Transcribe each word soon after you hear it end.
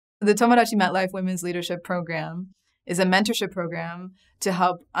The Tomodachi MetLife Women's Leadership Program is a mentorship program to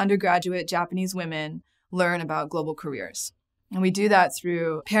help undergraduate Japanese women learn about global careers. And we do that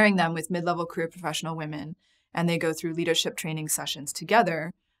through pairing them with mid-level career professional women, and they go through leadership training sessions together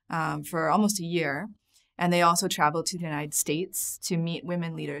for almost a year. And they also travel to the United States to meet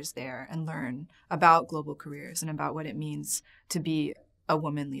women leaders there and learn about global careers and about what it means to be a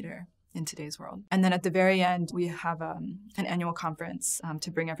woman leader in today's world. And then at the very end, we have an annual conference to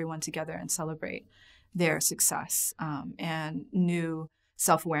bring everyone together and celebrate their success and new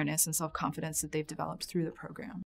self-awareness and self-confidence that they've developed through the program.